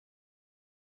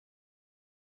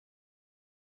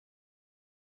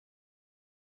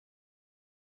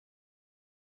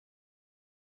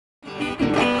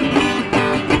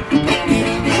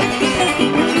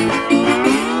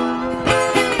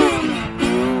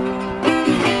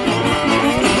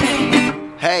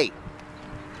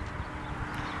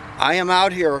I am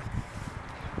out here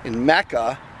in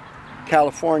Mecca,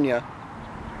 California,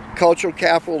 cultural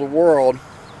capital of the world.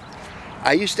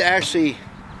 I used to actually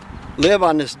live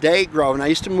on this date grove, and I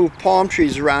used to move palm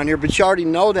trees around here, but you already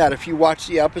know that if you watch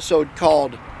the episode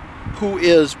called Who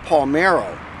is Paul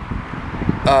Mero?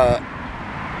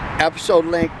 Episode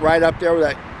link right up there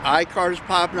where that iCard is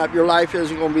popping up. Your life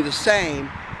isn't going to be the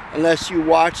same unless you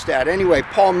watch that. Anyway,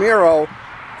 Paul Mero,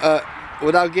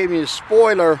 without giving you a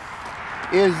spoiler,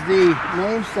 is the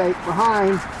namesake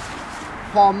behind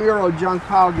Paul Mero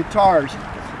Junkpile guitars.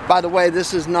 By the way,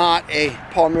 this is not a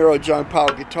Paul Mero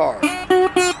Junkpile guitar,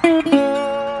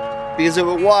 because if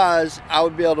it was, I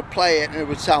would be able to play it and it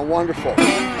would sound wonderful.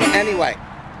 Anyway,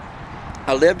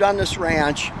 I lived on this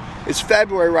ranch. It's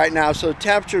February right now, so the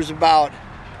temperature is about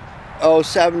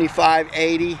 75,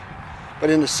 80.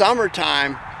 But in the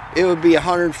summertime, it would be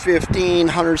 115,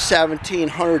 117,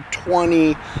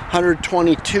 120,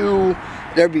 122.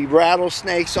 There'd be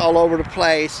rattlesnakes all over the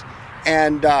place,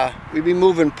 and we'd be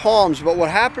moving palms. But what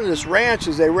happened to this ranch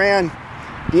is they ran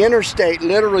the interstate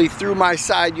literally through my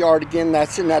side yard. Again,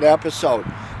 that's in that episode.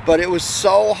 But it was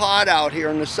so hot out here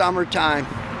in the summertime.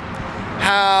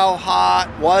 How hot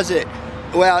was it?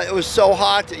 Well, it was so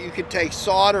hot that you could take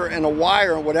solder and a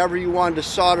wire, and whatever you wanted to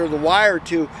solder the wire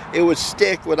to, it would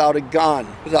stick without a gun,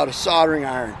 without a soldering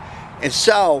iron. And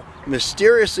so,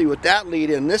 mysteriously with that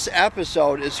lead in, this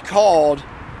episode is called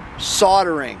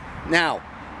Soldering. Now,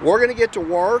 we're going to get to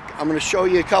work. I'm going to show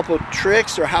you a couple of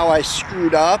tricks, or how I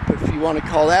screwed up, if you want to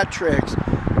call that tricks.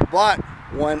 But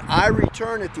when I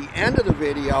return at the end of the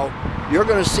video, you're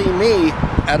going to see me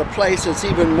at a place that's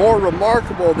even more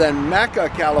remarkable than Mecca,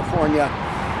 California,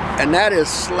 and that is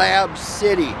Slab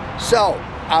City. So,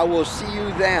 I will see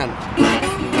you then.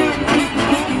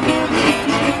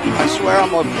 I swear I'm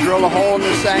going to drill a hole in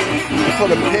this thing and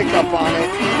put a pickup on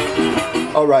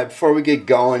it. Alright, before we get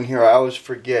going here, I always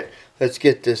forget. Let's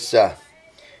get this, that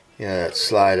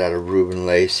slide out of Reuben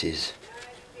Lacey's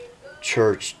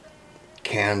church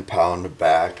can pile in the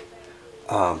back.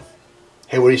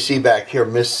 Hey, what do you see back here?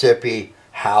 Mississippi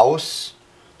house,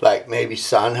 like maybe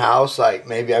Sun House. Like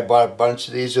maybe I bought a bunch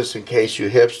of these just in case you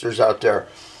hipsters out there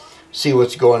see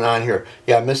what's going on here.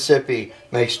 Yeah, Mississippi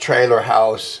makes trailer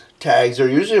house tags. They're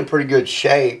usually in pretty good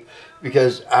shape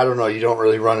because, I don't know, you don't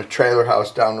really run a trailer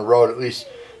house down the road, at least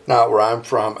not where I'm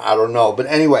from. I don't know. But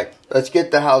anyway, let's get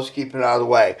the housekeeping out of the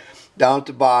way. Down at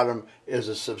the bottom is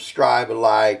a subscribe, a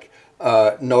like,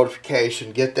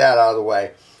 notification. Get that out of the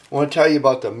way. I want to tell you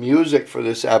about the music for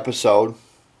this episode.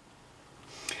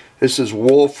 This is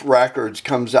Wolf Records,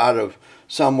 comes out of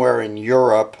somewhere in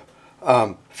Europe.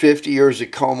 50 years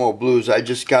of Como blues. I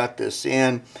just got this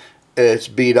in. It's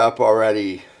beat up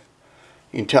already.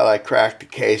 You can tell I cracked the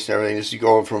case and everything. This is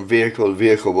going from vehicle to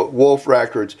vehicle. But Wolf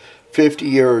Records, 50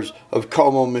 years of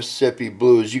Como, Mississippi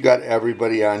blues. You got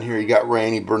everybody on here. You got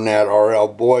Rainey Burnett, R.L.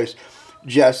 Boyce,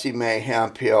 Jesse May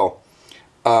Hemphill,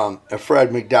 Fred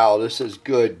McDowell. This is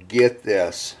good. Get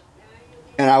this.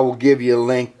 And I will give you a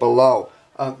link below.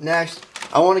 Next,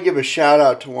 I want to give a shout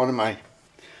out to one of my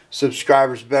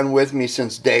subscribers, been with me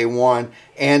since day one,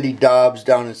 Andy Dobbs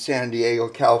down in San Diego,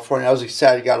 California. I was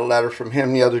excited, got a letter from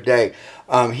him the other day.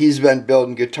 He's been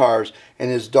building guitars,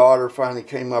 and his daughter finally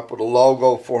came up with a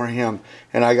logo for him,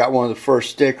 and I got one of the first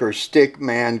stickers,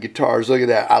 Stickman Guitars. Look at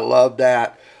that. I love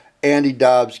that. Andy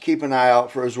Dobbs, keep an eye out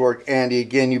for his work. Andy,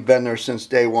 again, you've been there since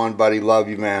day one, buddy. Love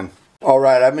you, man.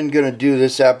 Alright, I've been going to do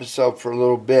this episode for a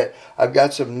little bit. I've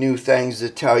got some new things to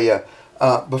tell you.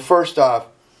 But first off,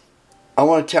 I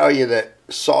want to tell you that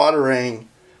soldering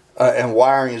and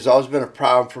wiring has always been a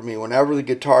problem for me. Whenever the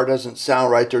guitar doesn't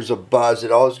sound right, there's a buzz.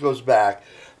 It always goes back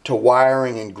to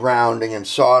wiring and grounding and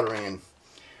soldering. And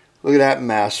look at that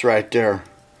mess right there.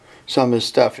 Some of this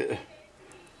stuff,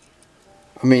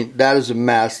 I mean, that is a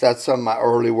mess. That's some of my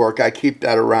early work. I keep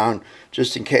that around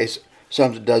just in case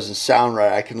something doesn't sound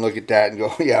right. I can look at that and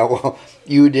go, yeah, well,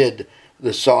 you did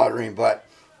the soldering. But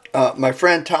my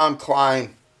friend Tom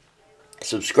Klein,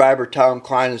 subscriber Tom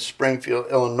Klein in Springfield,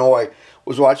 Illinois,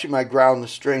 was watching my Ground the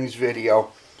Strings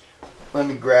video. Let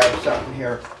me grab something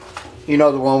here. You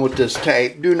know, the one with this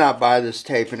tape. Do not buy this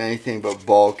tape in anything but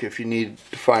bulk. If you need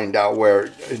to find out where,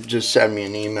 just send me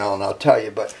an email and I'll tell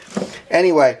you. But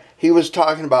anyway, he was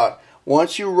talking about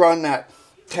once you run that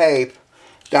tape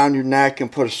down your neck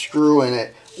and put a screw in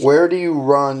it, where do you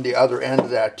run the other end of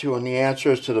that to? And the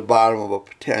answer is to the bottom of a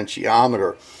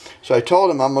potentiometer. So I told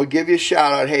him, I'm going to give you a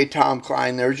shout out. Hey, Tom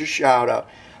Klein, there's your shout out.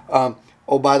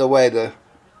 Oh, by the way, the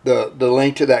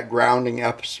link to that grounding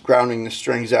the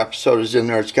strings episode is in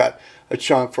there. It's got a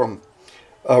chunk from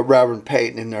Reverend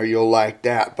Peyton in there. You'll like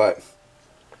that. But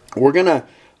we're going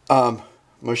to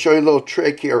I'm going to show you a little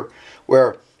trick here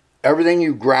where everything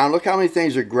you ground, look how many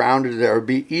things are grounded there. It would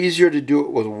be easier to do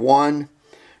it with one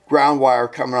ground wire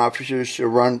coming off. You should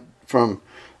run from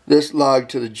this lug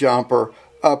to the jumper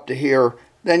up to here.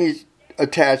 Then you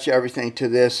attach everything to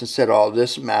this instead of all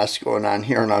this mess going on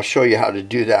here, and I'll show you how to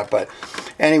do that. But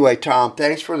anyway, Tom,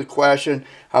 thanks for the question.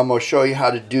 I'm going to show you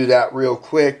how to do that real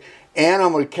quick, and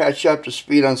I'm going to catch you up to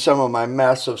speed on some of my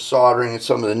mess of soldering and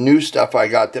some of the new stuff I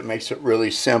got that makes it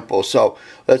really simple. So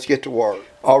let's get to work.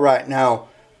 All right, now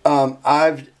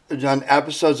I've done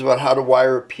episodes about how to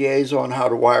wire a piezo and how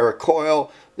to wire a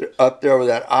coil. They're up there where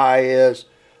that eye is.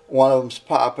 One of them's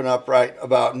popping up right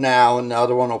about now, and the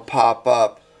other one will pop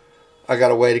up. I got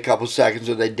to wait a couple seconds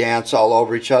or they dance all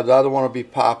over each other. The other one will be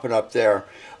popping up there.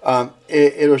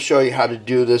 It'll show you how to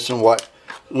do this and what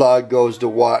lug goes to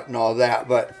what and all that.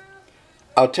 But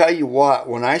I'll tell you what,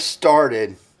 when I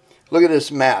started, look at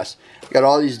this mess. Got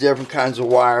all these different kinds of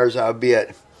wires,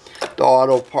 albeit the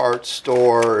auto parts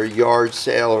store or yard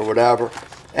sale or whatever.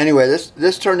 Anyway,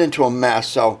 this turned into a mess.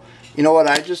 So, you know what?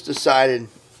 I just decided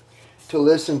to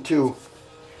listen to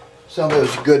somebody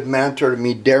who's a good mentor to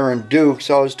me, Darren Dukes,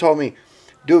 always told me,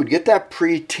 dude, get that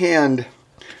pre-tinned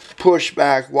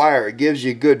pushback wire. It gives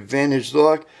you a good vintage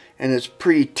look, and it's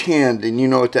pre-tinned, and you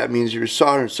know what that means. You're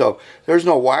soldering. So there's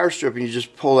no wire stripping. You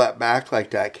just pull that back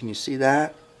like that. Can you see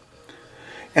that?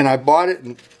 And I bought it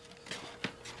in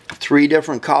 3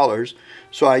 different colors.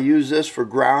 So I use this for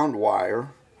ground wire.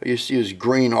 I used to use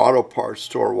green auto parts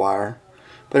store wire.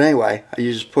 But anyway, I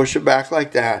just push it back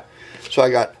like that. So I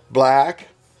got black,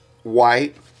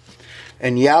 white,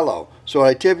 and yellow. So what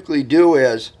I typically do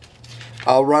is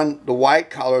I'll run the white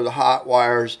color, the hot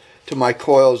wires, to my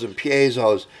coils and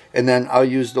piezos, and then I'll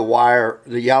use the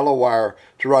yellow wire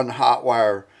to run the hot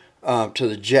wire to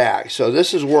the jack. So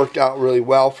this has worked out really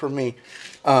well for me.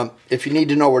 If you need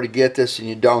to know where to get this and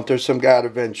you don't, there's some guy out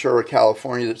of Ventura,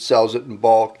 California that sells it in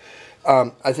bulk.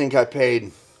 I think I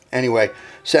paid, anyway,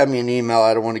 send me an email.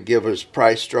 I don't want to give his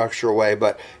price structure away,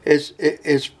 but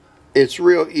it's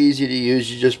real easy to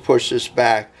use. You just push this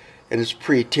back, and it's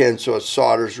pre-tinned, so it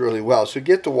solders really well. So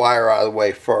get the wire out of the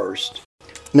way first.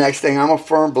 Next thing, I'm a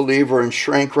firm believer in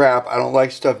shrink wrap. I don't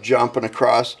like stuff jumping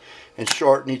across and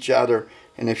shorting each other.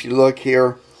 And if you look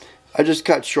here, I just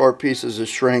cut short pieces of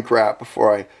shrink wrap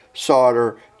before I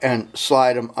solder and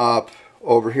slide them up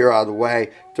over here out of the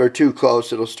way. If they're too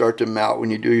close, it'll start to melt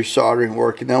when you do your soldering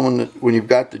work. And then when you've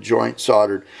got the joint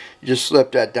soldered, you just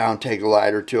slip that down, take a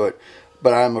lighter to it.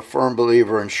 But I'm a firm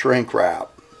believer in shrink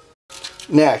wrap.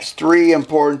 Next, 3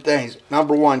 important things.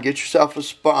 Number 1, get yourself a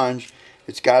sponge.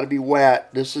 It's got to be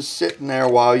wet. This is sitting there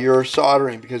while you're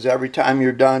soldering, because every time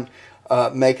you're done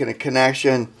making a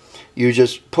connection, you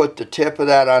just put the tip of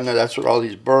that on there. That's what all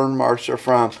these burn marks are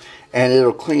from, and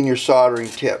it'll clean your soldering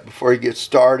tip. Before you get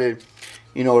started,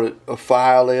 you know what a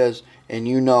file is, and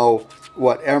you know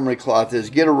what emery cloth is.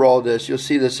 Get a roll of this. You'll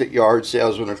see this at yard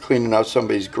sales when they're cleaning out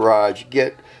somebody's garage.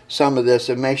 Get some of this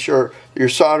and make sure your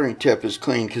soldering tip is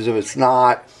clean, because if it's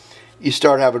not, you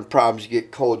start having problems. You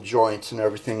get cold joints and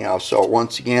everything else. So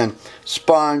once again,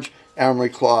 sponge, emery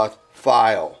cloth,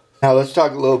 file. Now let's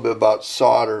talk a little bit about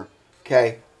solder.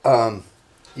 Okay,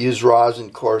 use rosin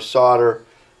core solder.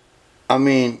 I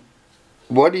mean,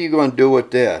 what are you going to do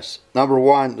with this? Number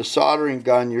 1, the soldering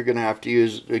gun you're going to have to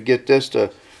use to get this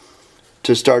to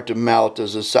start to melt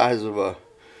is the size of a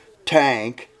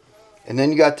tank. And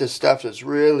then you got this stuff that's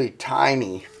really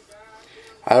tiny.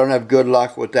 I don't have good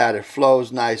luck with that. It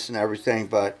flows nice and everything,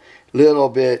 but a little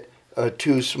bit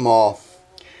too small.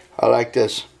 I like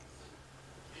this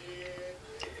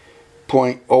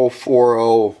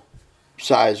 0.040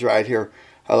 size right here.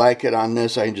 I like it on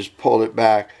this. I can just pull it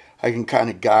back. I can kind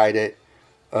of guide it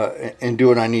and do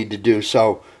what I need to do.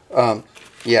 So,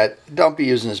 yeah, don't be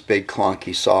using this big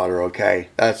clunky solder, okay?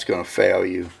 That's going to fail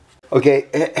you.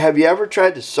 Okay, have you ever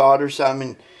tried to solder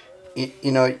something?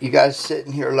 You know, you guys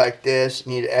sitting here like this,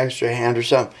 need an extra hand or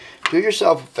something. Do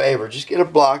yourself a favor. Just get a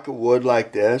block of wood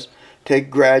like this. Take a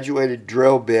graduated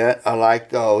drill bit. I like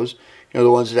those. You know,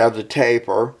 the ones that have the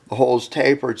taper. The hole's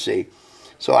tapered, see.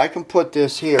 So I can put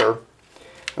this here,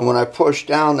 and when I push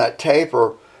down, that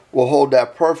taper will hold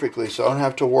that perfectly, so I don't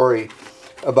have to worry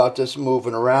about this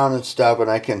moving around and stuff, and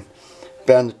I can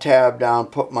bend the tab down,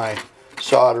 put my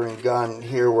soldering gun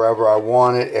here wherever I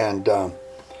want it, and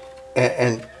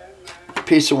a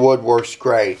piece of wood works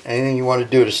great. Anything you want to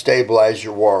do to stabilize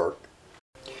your work.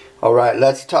 Alright,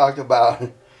 let's talk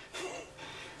about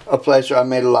a place where I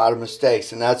made a lot of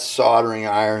mistakes, and that's soldering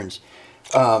irons.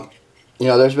 You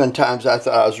know, there's been times I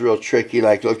thought I was real tricky,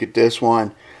 like look at this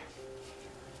one.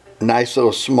 Nice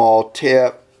little small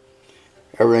tip.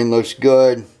 Everything looks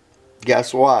good.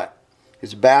 Guess what?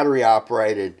 It's battery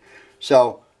operated.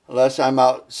 So unless I'm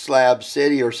out Slab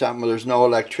City or something where there's no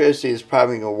electricity, it's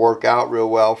probably going to work out real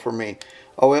well for me.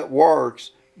 Oh, it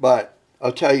works, but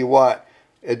I'll tell you what,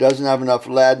 it doesn't have enough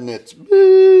lead in it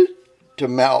to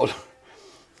melt.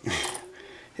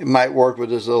 It might work with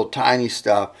this little tiny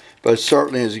stuff, but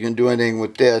certainly as you can do anything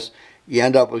with this, you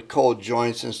end up with cold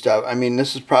joints and stuff. I mean,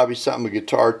 this is probably something a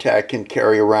guitar tech can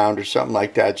carry around or something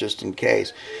like that just in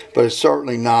case. But it's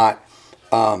certainly not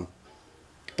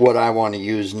what I want to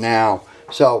use now.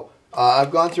 So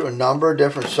I've gone through a number of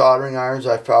different soldering irons.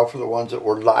 I felt for the ones that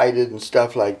were lighted and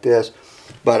stuff like this.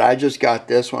 But I just got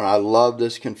this one. I love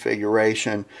this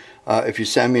configuration. If you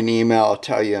send me an email, I'll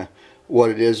tell you what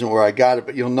it is and where I got it.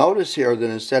 But you'll notice here that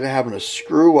instead of having a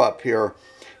screw up here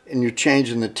and you're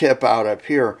changing the tip out up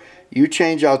here, you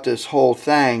change out this whole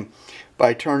thing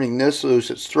by turning this loose.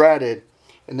 It's threaded,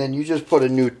 and then you just put a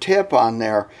new tip on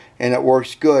there and it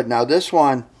works good. Now this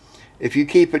one, if you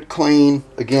keep it clean,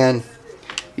 again,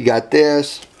 you got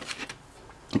this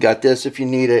if you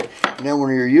need it, and then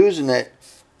when you're using it,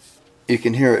 you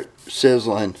can hear it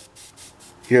sizzling.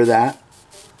 Hear that?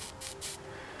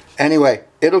 Anyway,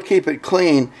 it'll keep it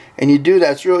clean, and you do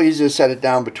that. It's real easy to set it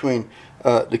down between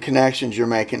the connections you're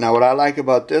making. Now what I like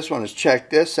about this one is,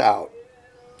 check this out.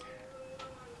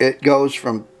 It goes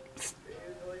from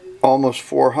almost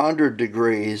 400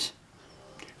 degrees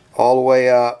all the way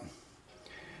up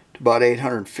to about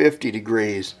 850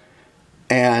 degrees,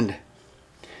 and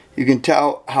you can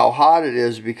tell how hot it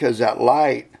is because that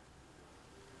light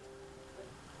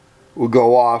will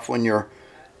go off when you're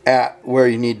at where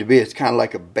you need to be. It's kind of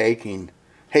like a baking.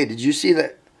 Hey, did you see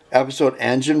that episode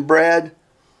Engine Bread?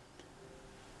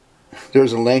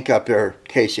 There's a link up there in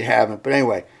case you haven't. But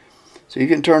anyway, so you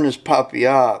can turn this puppy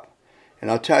up, and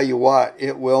I'll tell you what,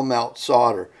 it will melt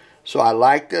solder. So I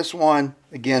like this one.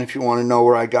 Again, if you want to know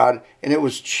where I got it, and it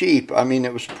was cheap. I mean,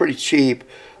 it was pretty cheap,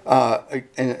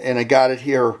 and I got it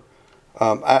here.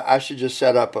 I should just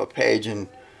set up a page and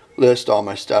list all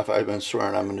my stuff. I've been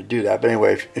swearing I'm going to do that. But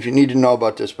anyway, if you need to know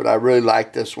about this, but I really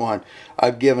like this one.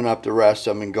 I've given up the rest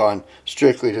of them and gone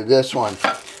strictly to this one.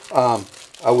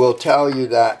 I will tell you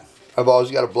that I've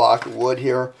always got a block of wood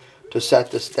here to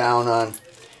set this down on.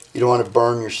 You don't want to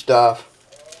burn your stuff.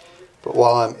 But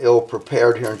while I'm ill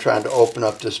prepared here and trying to open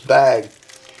up this bag,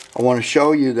 I want to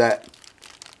show you that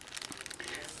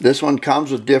this one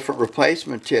comes with different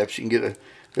replacement tips. You can get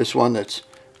this one that's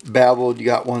beveled, you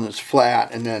got one that's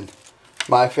flat, and then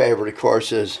my favorite, of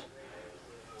course, is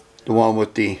the one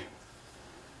with the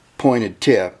pointed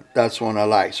tip. That's the one I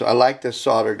like. So I like this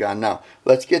solder gun. Now,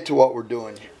 let's get to what we're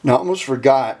doing here. Now, I almost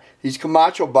forgot. These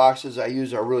Camacho boxes I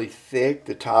use are really thick.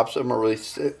 The tops of them are really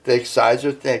thick. Sides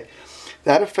are thick.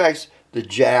 That affects the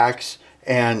jacks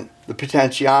and the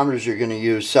potentiometers you're going to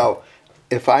use. So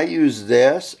if I use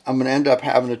this, I'm going to end up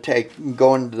having to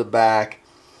go into the back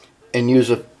and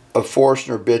use a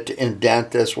Forstner bit to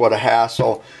indent this. What a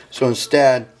hassle. So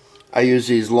instead, I use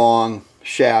these long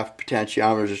shaft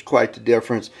potentiometers. There's quite the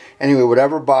difference. Anyway,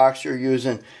 whatever box you're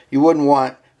using, you wouldn't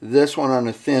want this one on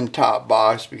a thin top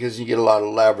box because you get a lot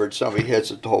of leverage. Somebody hits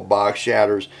it, the whole box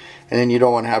shatters, and then you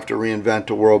don't want to have to reinvent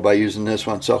the world by using this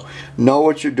one. So know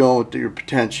what you're doing with your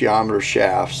potentiometer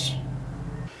shafts.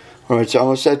 Alright, so I'm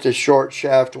going to set this short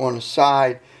shaft one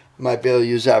aside. I might be able to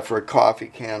use that for a coffee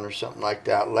can or something like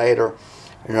that later.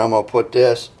 And I'm going to put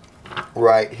this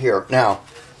right here. Now,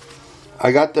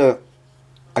 I got the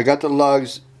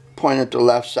lugs pointed at the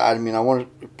left side of me, and I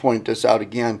want to point this out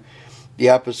again. The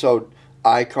episode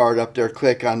iCard up there,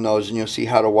 click on those and you'll see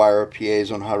how to wire a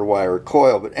piezo and how to wire a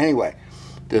coil. But anyway,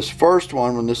 this first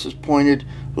one, when this is pointed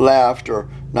left or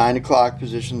 9 o'clock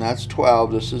position, that's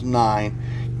 12, this is 9.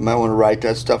 You might want to write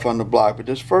that stuff on the block. But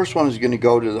this first one is going to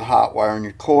go to the hot wire on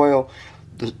your coil.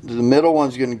 The middle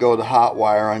one's going to go to the hot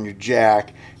wire on your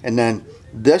jack. And then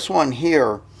this one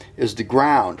here is the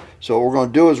ground. So what we're going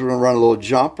to do is we're going to run a little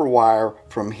jumper wire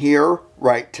from here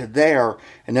right to there.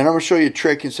 And then I'm going to show you a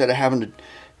trick. Instead of having to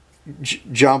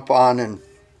jump on and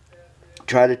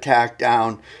try to tack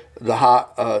down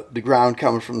the ground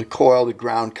coming from the coil, the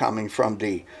ground coming from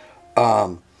the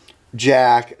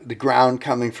jack, the ground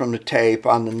coming from the tape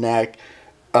on the neck,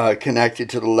 connected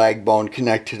to the leg bone,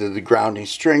 connected to the grounding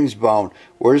strings bone.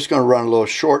 We're just going to run a little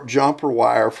short jumper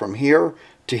wire from here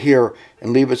to here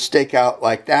and leave it stick out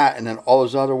like that, and then all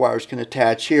those other wires can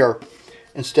attach here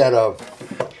instead of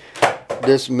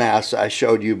this mess I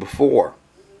showed you before.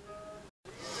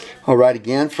 Alright,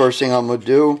 again, first thing I'm going to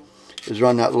do is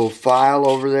run that little file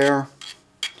over there.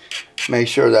 Make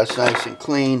sure that's nice and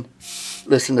clean.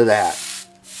 Listen to that.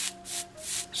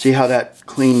 See how that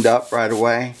cleaned up right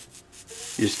away?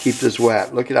 You just keep this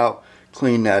wet. Look at how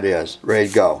clean that is. Ready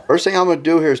to go. First thing I'm going to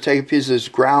do here is take a piece of this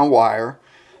ground wire.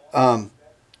 And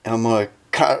I'm going to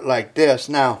cut it like this.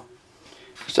 Now,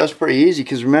 that's pretty easy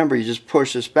because remember, you just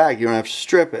push this back. You don't have to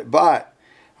strip it. But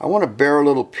I want to bare a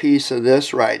little piece of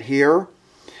this right here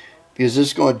because this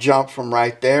is going to jump from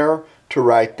right there to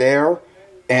right there.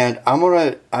 And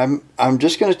I'm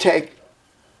just going to take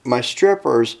my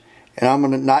strippers and I'm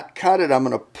going to not cut it. I'm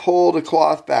going to pull the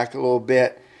cloth back a little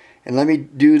bit. And let me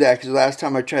do that because the last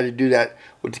time I tried to do that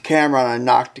with the camera on, I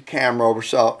knocked the camera over.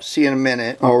 So see you in a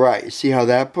minute. Alright, you see how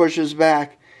that pushes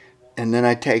back? And then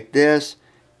I take this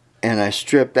and I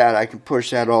strip that. I can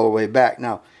push that all the way back.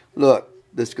 Now look,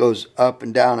 this goes up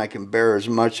and down. I can bear as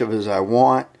much of it as I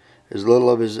want, as little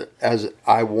of it as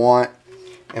I want.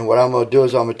 And what I'm going to do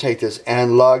is I'm going to take this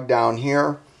end lug down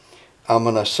here. I'm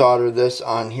going to solder this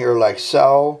on here like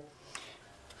so.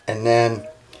 And then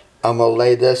I'm going to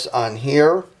lay this on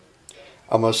here.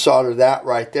 I'm going to solder that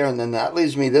right there, and then that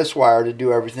leaves me this wire to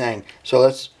do everything. So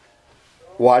let's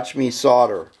watch me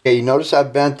solder. Okay, you notice I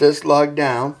bent this lug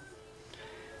down,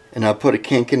 and I put a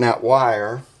kink in that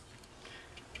wire.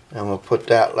 I'm going to put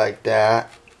that like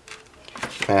that.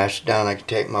 Mash it down. I can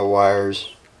take my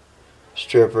wires,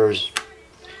 strippers,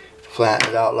 flatten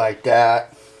it out like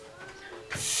that.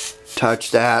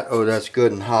 Touch that. Oh, that's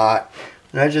good and hot.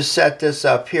 And I just set this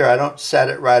up here. I don't set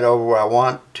it right over where I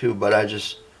want to, but I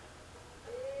just...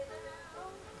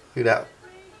 Look at that.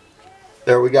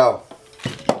 There we go.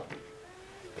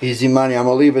 Easy money. I'm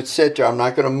going to leave it sit there. I'm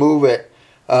not going to move it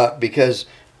because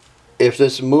if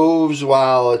this moves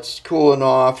while it's cooling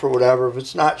off or whatever, if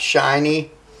it's not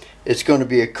shiny, it's going to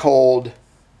be a cold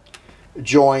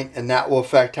joint and that will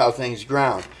affect how things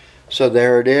ground. So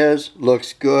there it is.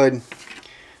 Looks good.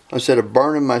 Instead of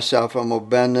burning myself, I'm going to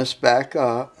bend this back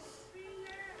up.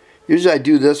 Usually I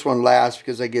do this one last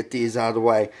because I get these out of the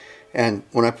way. And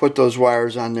when I put those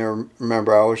wires on there,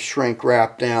 remember I always shrink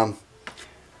wrap them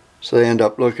so they end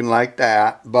up looking like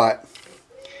that. But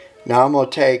now I'm going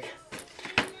to take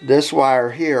this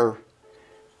wire here,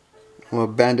 I'm going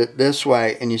to bend it this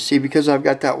way, and you see because I've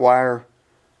got that wire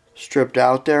stripped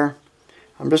out there,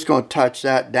 I'm just going to touch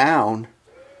that down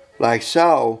like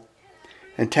so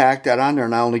and tack that on there,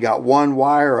 and I only got one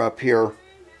wire up here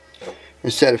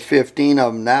instead of 15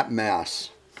 of them. That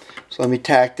mess. So let me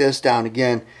tack this down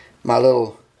again. My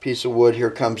little piece of wood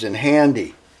here comes in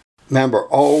handy. Remember,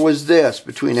 always this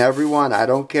between every one. I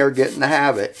don't care, get in the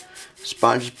habit.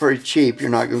 Sponge is pretty cheap. You're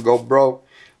not going to go broke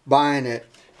buying it.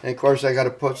 And of course, I got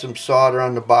to put some solder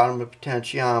on the bottom of the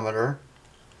potentiometer.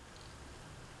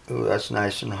 Ooh, that's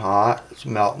nice and hot. It's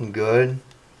melting good.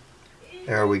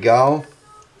 There we go.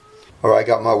 Alright, I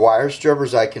got my wire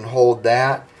strippers. I can hold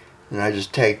that. And I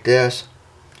just take this,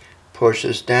 push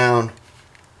this down.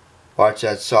 Watch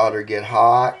that solder get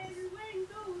hot.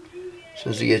 As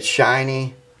soon as it gets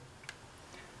shiny,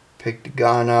 pick the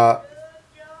gun up.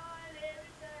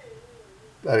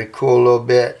 Let it cool a little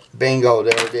bit. Bingo,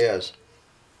 there it is.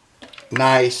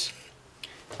 Nice.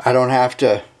 I don't have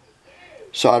to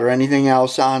solder anything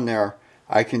else on there.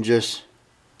 I can just,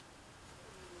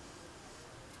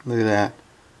 look at that.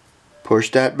 Push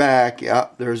that back.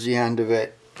 Yep, there's the end of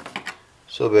it.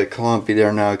 It's a little bit clumpy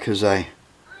there now because I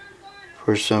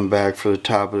pushed some back for the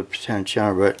top of the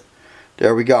potentiometer, but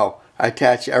there we go. I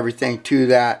attach everything to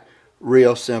that.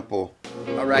 Real simple.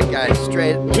 Alright guys,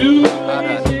 straight out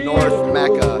of North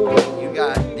Mecca, you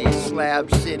got the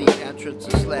Slab City entrance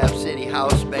to Slab City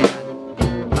house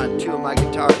band on two of my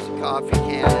guitars, a coffee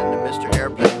can and the Mr.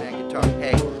 Airplane Man guitar.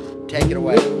 Hey, take it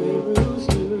away.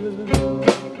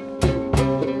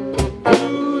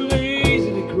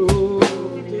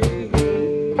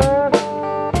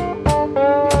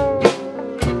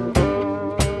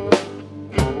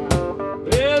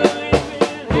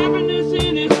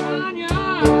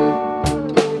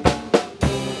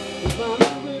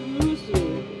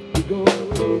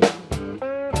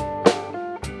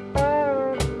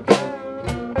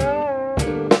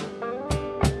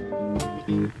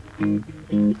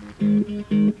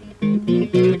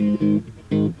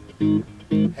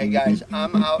 Hey guys,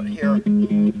 I'm out here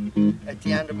at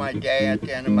the end of my day, at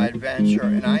the end of my adventure,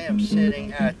 and I am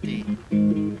sitting at the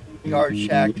guard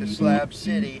shack to Slab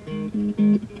City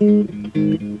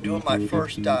doing my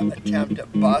first attempt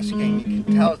at busking. You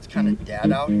can tell it's kind of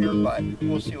dead out here, but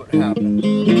we'll see what happens.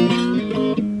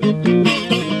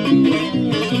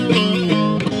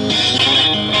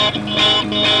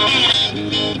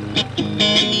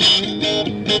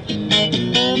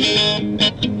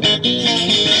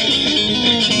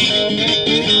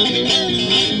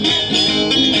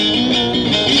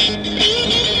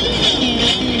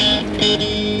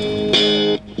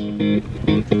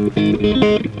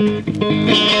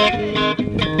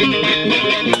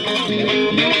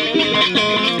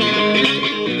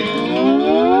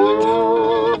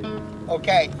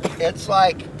 Okay, it's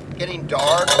like getting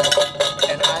dark,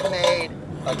 and I made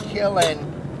a killing.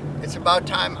 It's about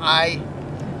time I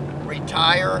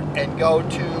retire and go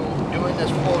to doing this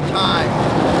full time.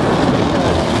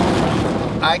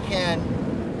 I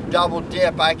can double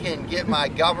dip. I can get my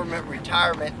government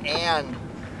retirement and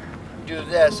do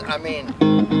this. I mean,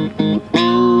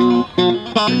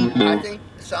 I think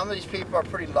some of these people are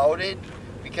pretty loaded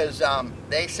because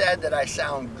they said that I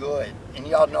sound good, and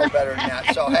y'all know better than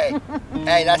that. So hey,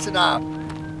 that's enough.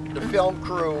 The film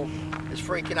crew is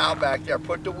freaking out back there.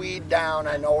 Put the weed down.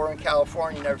 I know we're in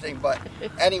California and everything, but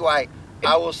anyway,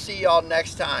 I will see y'all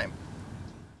next time.